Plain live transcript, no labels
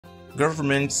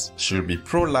Governments should be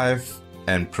pro-life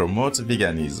and promote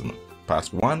veganism.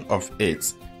 Part 1 of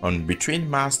 8 on Between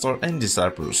Master and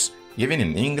Disciples, given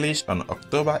in English on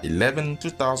October 11,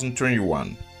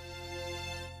 2021.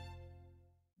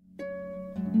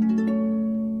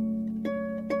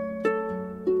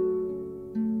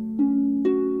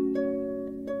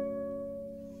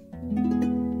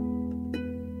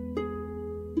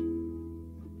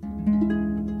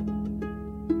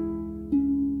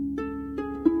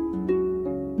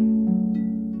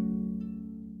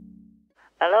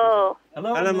 Hello.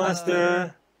 Hello,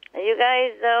 Master. Are you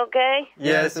guys okay?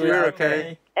 Yes, we're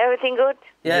okay. Everything good?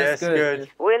 Yes, good.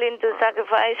 Willing to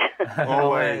sacrifice?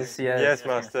 Always. yes. Yes,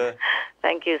 Master.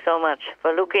 Thank you so much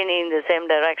for looking in the same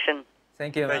direction.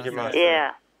 Thank you, Thank you, Master. Master.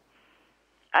 Yeah.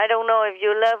 I don't know if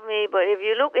you love me, but if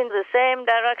you look in the same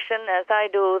direction as I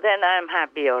do, then I'm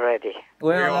happy already.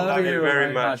 We all all love you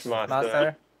very much,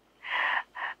 Master.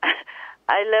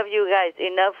 I love you guys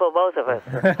enough for both of us.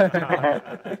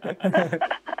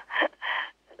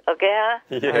 Okay, huh?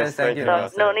 Yes, thank you, So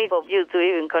Master. no need for you to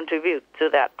even contribute to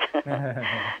that.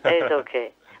 It's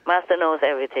okay. Master knows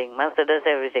everything. Master does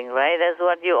everything, right? That's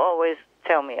what you always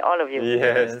tell me, all of you.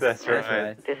 Yes, that's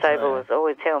right. Disciples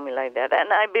always tell me like that,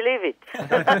 and I believe it.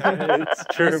 It's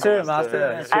true, It's true, Master.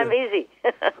 Master. It's true. I'm easy.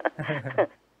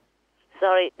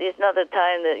 Sorry, it's not the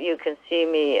time that you can see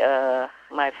me,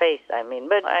 my face, I mean,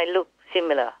 but I look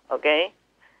similar, okay?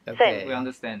 Same. We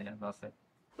understand, yeah, Master.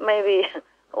 Maybe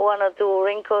 1 or 2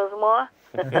 wrinkles more.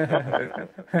 But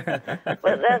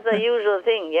that's the usual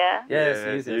thing, yeah?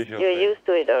 Yes, usual You're thing. used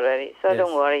to it already, so Yes.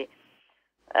 don't worry.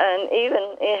 And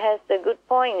even it has the good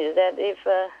point is that if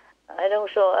I don't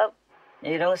show up,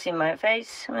 you don't see my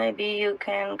face, maybe you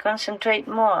can concentrate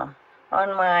more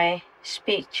on my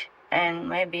speech and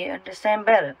maybe understand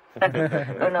better.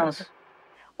 Who knows?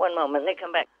 One moment, let me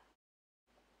come back.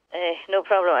 No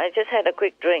problem. I just had a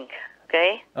quick drink,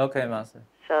 okay? Okay, Master.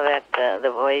 So that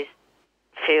the voice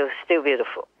feels still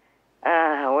beautiful.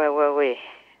 Where were we?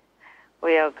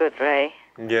 We are good, right?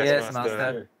 Yes,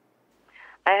 Master.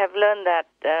 I have learned that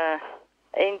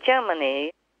in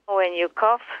Germany, when you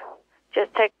cough,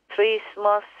 just take 3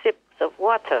 small sips of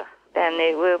water, then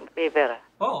it will be better.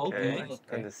 Oh, Okay,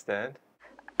 understand.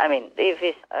 I mean, if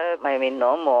it's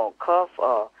normal cough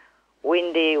or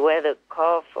windy weather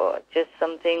cough or just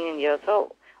something in your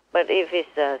throat. But if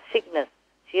it's a sickness,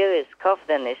 serious cough,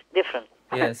 then it's different.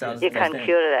 Yes, You can't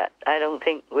cure that, I don't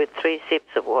think, with 3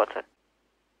 sips of water.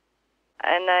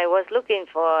 And I was looking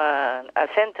for a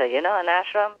center, an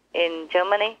ashram in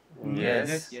Germany.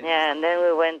 Yes. Yeah, and then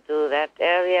we went to that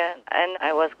area, and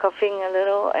I was coughing a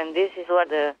little, and this is what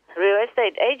the real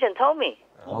estate agent told me.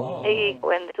 Oh. He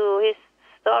went to his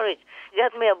storage,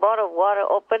 got me a bottle of water,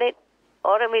 opened it,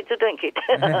 ordered me to drink it.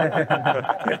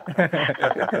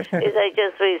 It's like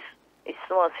just 3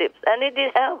 small sips, and it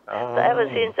did help. So ever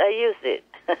since I used it.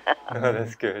 Oh,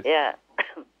 that's good. Yeah.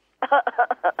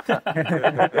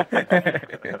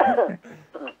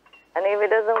 And if it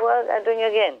doesn't work, I drink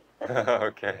again.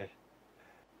 Okay.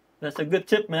 That's a good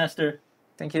tip, Master.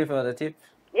 Thank you for the tip.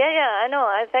 Yeah, I know.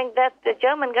 I think that the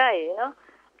German guy,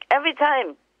 every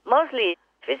time, mostly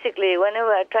physically,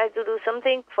 whenever I try to do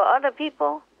something for other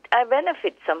people, I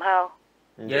benefit somehow.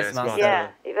 Yes, Master.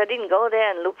 Yeah, if I didn't go there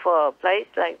and look for a place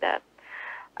like that,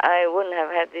 I wouldn't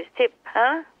have had this tip,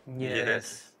 huh?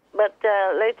 Yes. But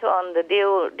later on, the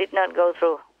deal did not go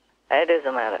through. It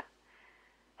doesn't matter.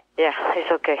 Yeah,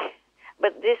 it's okay.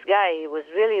 But this guy, he was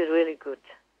really, really good.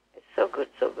 It's so good,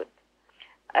 so good.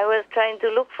 I was trying to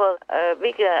look for a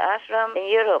bigger ashram in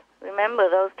Europe. Remember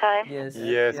those times? Yes.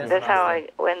 Yes, That's how I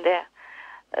went there.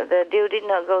 The deal did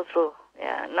not go through.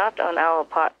 Yeah, not on our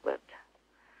part, but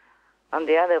on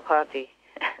the other party.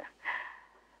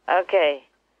 Okay.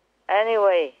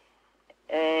 Anyway,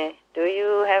 do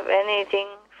you have anything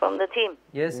from the team?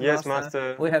 Yes, Yes, Master.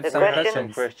 Master. We have The some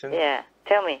questions? questions. Yeah,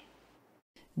 tell me.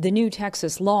 The new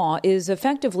Texas law is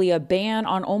effectively a ban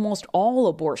on almost all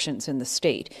abortions in the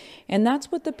state, and that's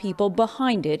what the people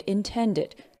behind it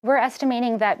intended. We're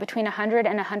estimating that between 100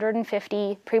 and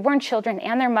 150 preborn children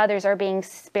and their mothers are being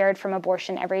spared from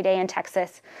abortion every day in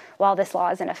Texas while this law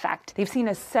is in effect. They've seen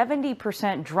a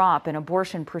 70% drop in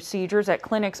abortion procedures at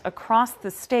clinics across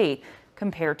the state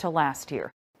compared to last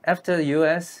year. After the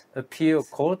U.S. appeal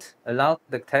court allowed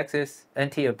the Texas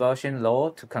anti-abortion law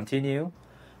to continue,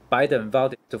 Biden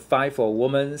vowed to fight for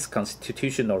women's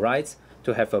constitutional rights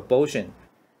to have abortion,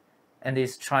 and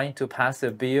is trying to pass a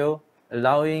bill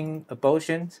allowing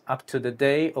abortions up to the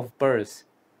day of birth.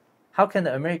 How can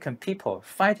the American people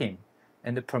fight him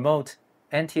and promote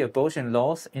anti-abortion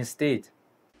laws instead?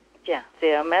 Yeah,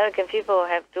 the American people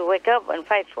have to wake up and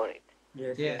fight for it.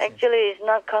 Yes. Actually, it's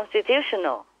not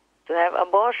constitutional to have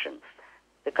abortions.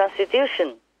 The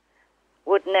Constitution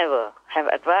would never have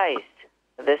advised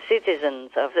the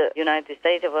citizens of the United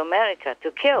States of America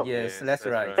to kill. Yes, that's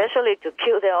right. Especially to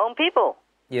kill their own people.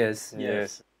 Yes.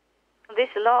 Yes. This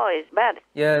law is bad.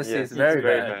 Yes, Yes, it's very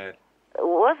bad.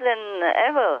 Worse than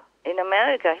ever in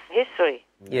America's history.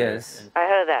 Yes, I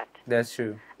heard that. that's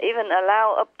true. Even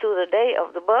allow up to the day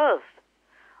of the birth.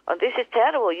 Oh, this is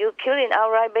terrible. You're killing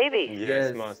outright babies. Yes,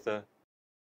 Yes. Master.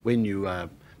 When you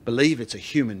believe it's a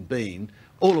human being,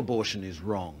 all abortion is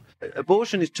wrong.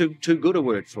 Abortion is too good a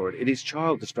word for it. It is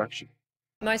child destruction.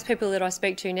 Most people that I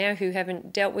speak to now who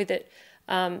haven't dealt with it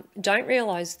don't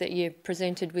realise that you're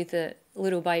presented with a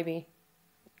little baby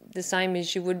the same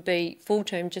as you would be full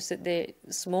term, just that they're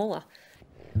smaller.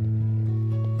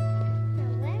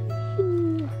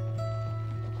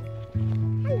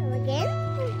 Hello again.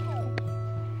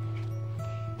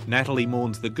 Natalie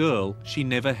mourns the girl she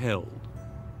never held.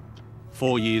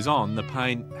 4 years on, the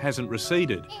pain hasn't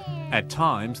receded. At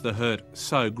times, the hurt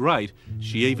so great,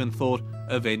 she even thought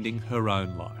of ending her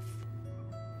own life.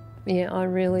 Yeah, I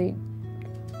really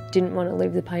didn't want to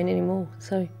live the pain anymore,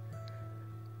 so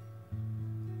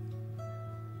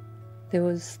there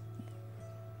was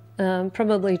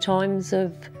probably times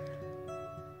of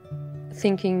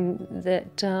thinking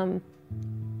that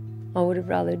I would have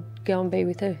rather go and be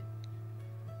with her.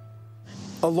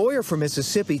 A lawyer from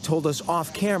Mississippi told us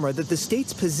off camera that the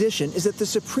state's position is that the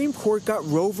Supreme Court got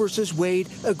Roe versus Wade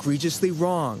egregiously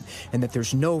wrong and that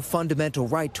there's no fundamental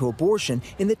right to abortion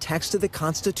in the text of the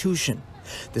Constitution.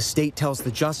 The state tells the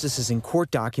justices in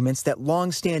court documents that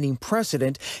long-standing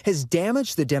precedent has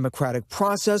damaged the democratic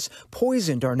process,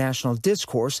 poisoned our national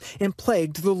discourse, and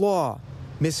plagued the law.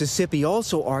 Mississippi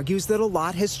also argues that a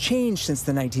lot has changed since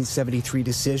the 1973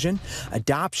 decision.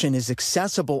 Adoption is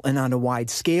accessible and on a wide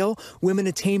scale. Women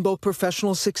attain both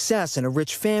professional success and a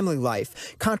rich family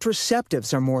life.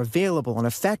 Contraceptives are more available and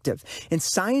effective. And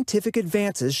scientific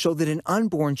advances show that an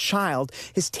unborn child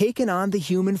has taken on the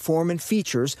human form and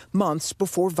features months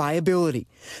before viability.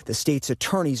 The state's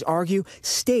attorneys argue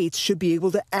states should be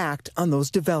able to act on those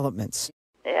developments.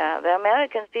 Yeah, the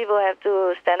American people have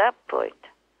to stand up for it.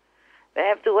 They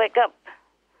have to wake up,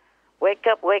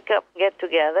 get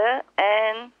together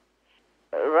and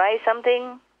write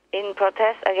something in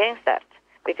protest against that,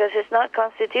 because it's not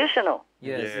constitutional.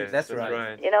 Yes, that's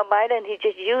right. You know, Biden, he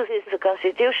just uses the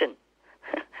Constitution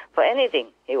for anything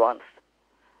he wants,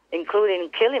 including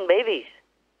killing babies.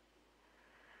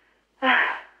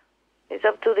 It's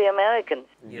up to the Americans.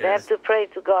 Yes. They have to pray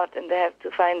to God, and they have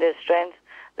to find their strength.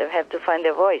 They have to find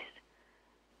their voice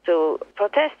to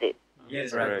protest it.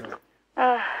 Yes, Right.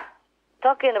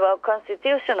 Talking about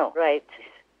constitutional rights,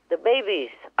 the babies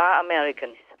are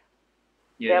Americans.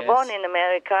 Yes. They are born in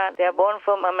America. They are born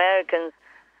from American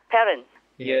parents.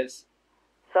 Yes.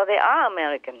 So they are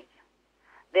Americans.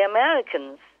 The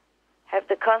Americans have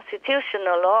the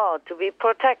constitutional law to be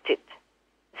protected,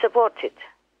 supported,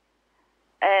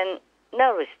 and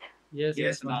nourished. Yes.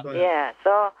 Yes, Master. Yeah,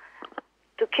 so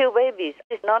to kill babies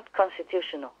is not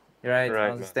constitutional. Right, I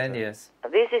Right, understand, Master. yes.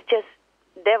 This is just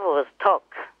devil's talk.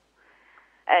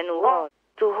 And woe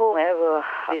to whomever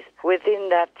is within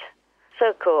that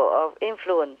circle of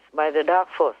influence by the dark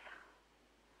force.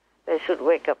 They should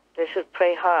wake up. They should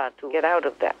pray hard to get out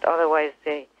of that. Otherwise,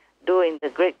 they're doing a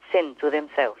great sin to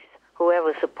themselves.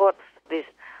 Whoever supports this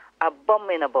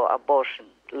abominable abortion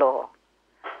law,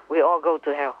 we all go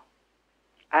to hell.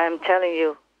 I am telling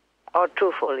you all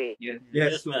truthfully.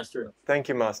 Yes, Master. Thank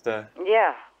you, Master.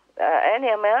 Yeah, any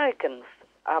Americans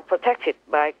are protected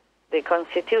by the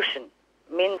Constitution.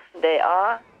 Means they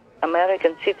are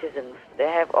American citizens. They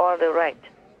have all the right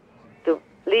to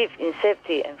live in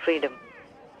safety and freedom,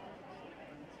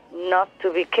 not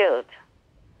to be killed.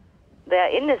 They are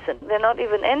innocent. They're not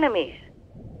even enemies.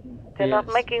 They're not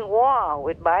making war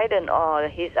with Biden or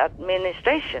his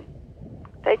administration.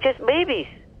 They're just babies.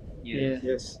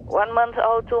 Yes. 1 month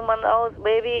old, 2 month old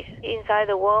babies inside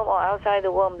the womb or outside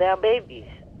the womb. They are babies.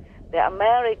 They're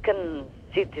American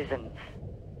citizens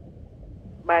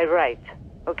by right.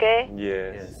 Okay?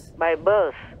 Yes. By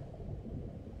birth.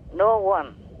 No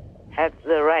one has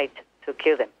the right to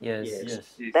kill them. Yes.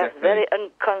 That's very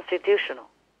unconstitutional.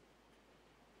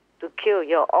 To kill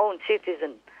your own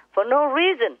citizen for no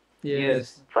reason.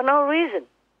 Yes. For no reason.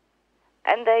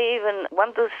 And they even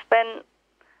want to spend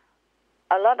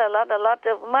a lot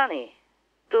of money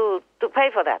to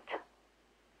pay for that.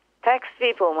 Tax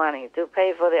people money to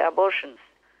pay for the abortions.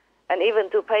 And even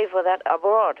to pay for that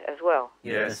abroad as well.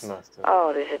 Yes, Master.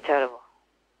 Oh, this is terrible.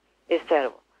 It's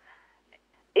terrible.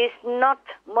 It's not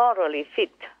morally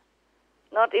fit,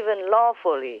 not even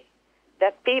lawfully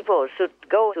that people should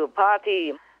go to a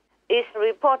party. It's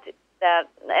reported that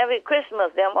every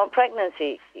Christmas there are more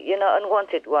pregnancy,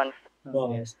 unwanted ones.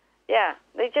 Oh, yes. Yeah,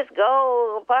 they just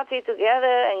go party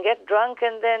together and get drunk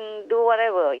and then do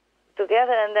whatever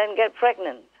together and then get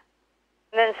pregnant.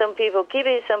 And then some people keep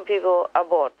it, some people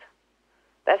abort.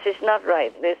 That is not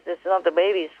right. This is not the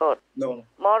baby's fault. No.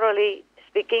 Morally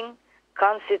speaking,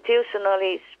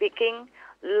 constitutionally speaking,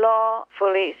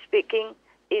 lawfully speaking,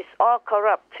 it's all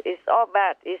corrupt, it's all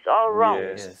bad, it's all wrong.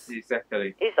 Yes,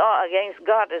 exactly. It's all against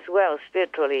God as well,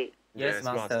 spiritually. Yes,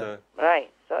 Master. Right,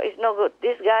 so it's no good.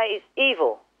 This guy is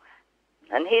evil.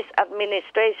 And his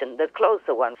administration, the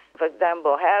closer ones, for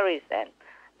example, Harris and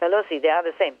Pelosi, they are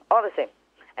the same, all the same.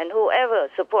 And whoever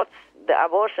supports the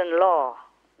abortion law,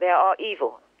 they are all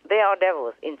evil. They are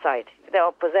devils inside. They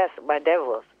are possessed by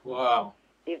devils. Wow.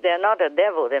 If they're not a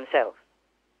devil themselves.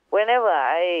 Whenever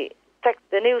I check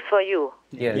the news for you,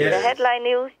 Yes. the headline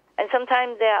news, and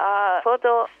sometimes there are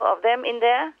photos of them in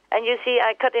there, and you see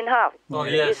I cut in half. Oh,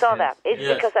 You yes. saw that. It's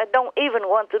Yes. because I don't even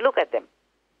want to look at them.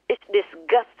 It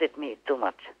disgusted me too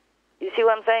much. You see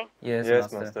what I'm saying? Yes,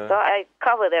 Yes, Master. Master. So I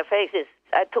cover their faces.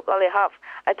 I took only half.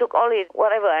 I took only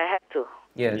whatever I had to.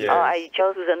 Yes. Yes. Or I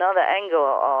chose another angle,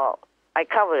 or I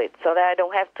cover it so that I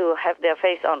don't have to have their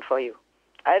face on for you.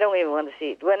 I don't even want to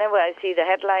see it. Whenever I see the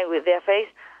headline with their face,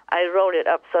 I roll it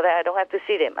up so that I don't have to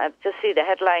see them. I just see the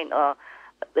headline or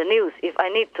the news if I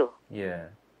need to. Yeah.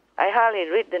 I hardly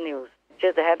read the news,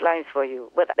 just the headlines for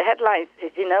you. But the headlines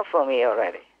is enough for me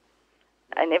already.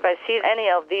 And if I see any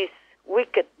of these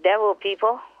wicked devil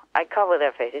people, I cover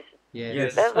their faces.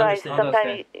 Yes. That's why Understand.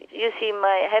 sometimes you see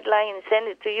my headline and send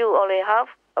it to you, only half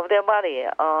of their body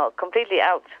or completely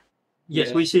out.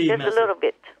 Yes, we see, Just Master. a little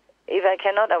bit. If I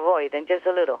cannot avoid, then just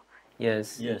a little.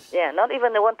 Yes. Yes. Yeah, not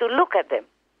even I want to look at them.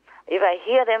 If I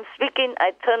hear them speaking,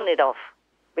 I turn it off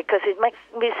because it makes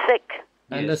me sick.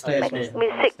 Understand. It makes me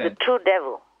sick, the true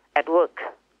devil at work.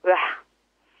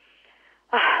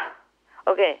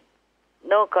 Okay,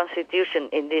 no constitution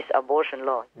in this abortion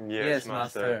law. Yes,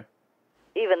 Master.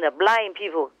 Even the blind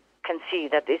people can see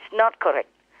that it's not correct.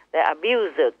 They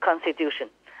abuse the constitution.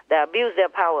 They abuse their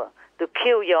power to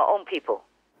kill your own people.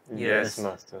 Yes,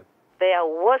 Master. They are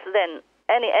worse than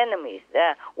any enemies. They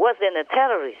are worse than a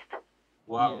terrorist.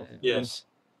 Wow. Yes.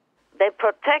 They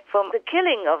protect from the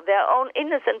killing of their own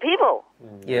innocent people.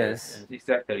 Yes.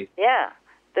 Exactly. Yeah.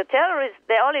 The terrorists,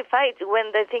 they only fight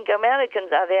when they think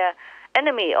Americans are their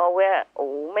enemy or where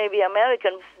maybe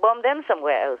Americans bomb them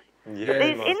somewhere else. Yes, But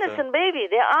these Master. innocent babies,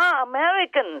 they are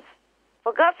Americans,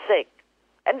 for God's sake.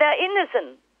 And they're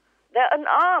innocent. They're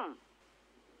unarmed.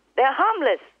 They're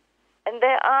harmless. And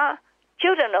they are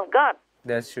children of God.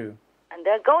 That's true. And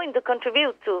they're going to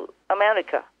contribute to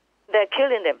America. They're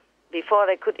killing them before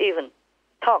they could even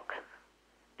talk.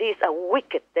 These are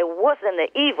wicked. They're worse than the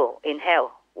evil in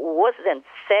hell, worse than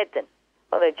Satan.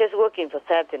 Well, they're just working for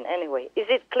Satan anyway. Is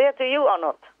it clear to you or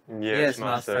not? Yes,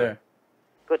 Master.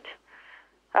 Good.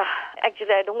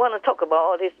 Actually, I don't want to talk about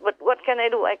all this, but what can I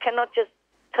do? I cannot just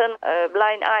turn a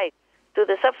blind eye to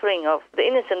the suffering of the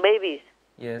innocent babies.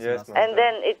 Yes, Yes, Master. And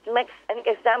then it makes an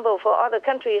example for other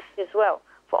countries as well,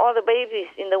 for all the babies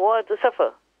in the world to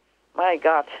suffer. My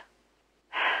God.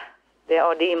 They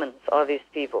are demons, all these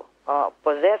people, are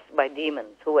possessed by demons,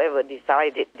 whoever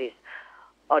decided this,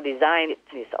 or designed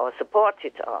this, or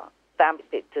supported, or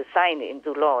stamped it to sign it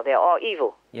into law. They're all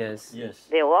evil. Yes. Yes.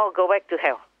 They will all go back to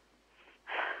hell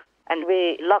and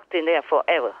be locked in there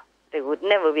forever. They would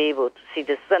never be able to see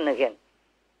the sun again.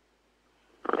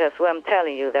 That's what I'm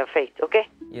telling you, their fate, okay?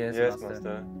 Yes, Yes, Master.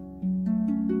 Master.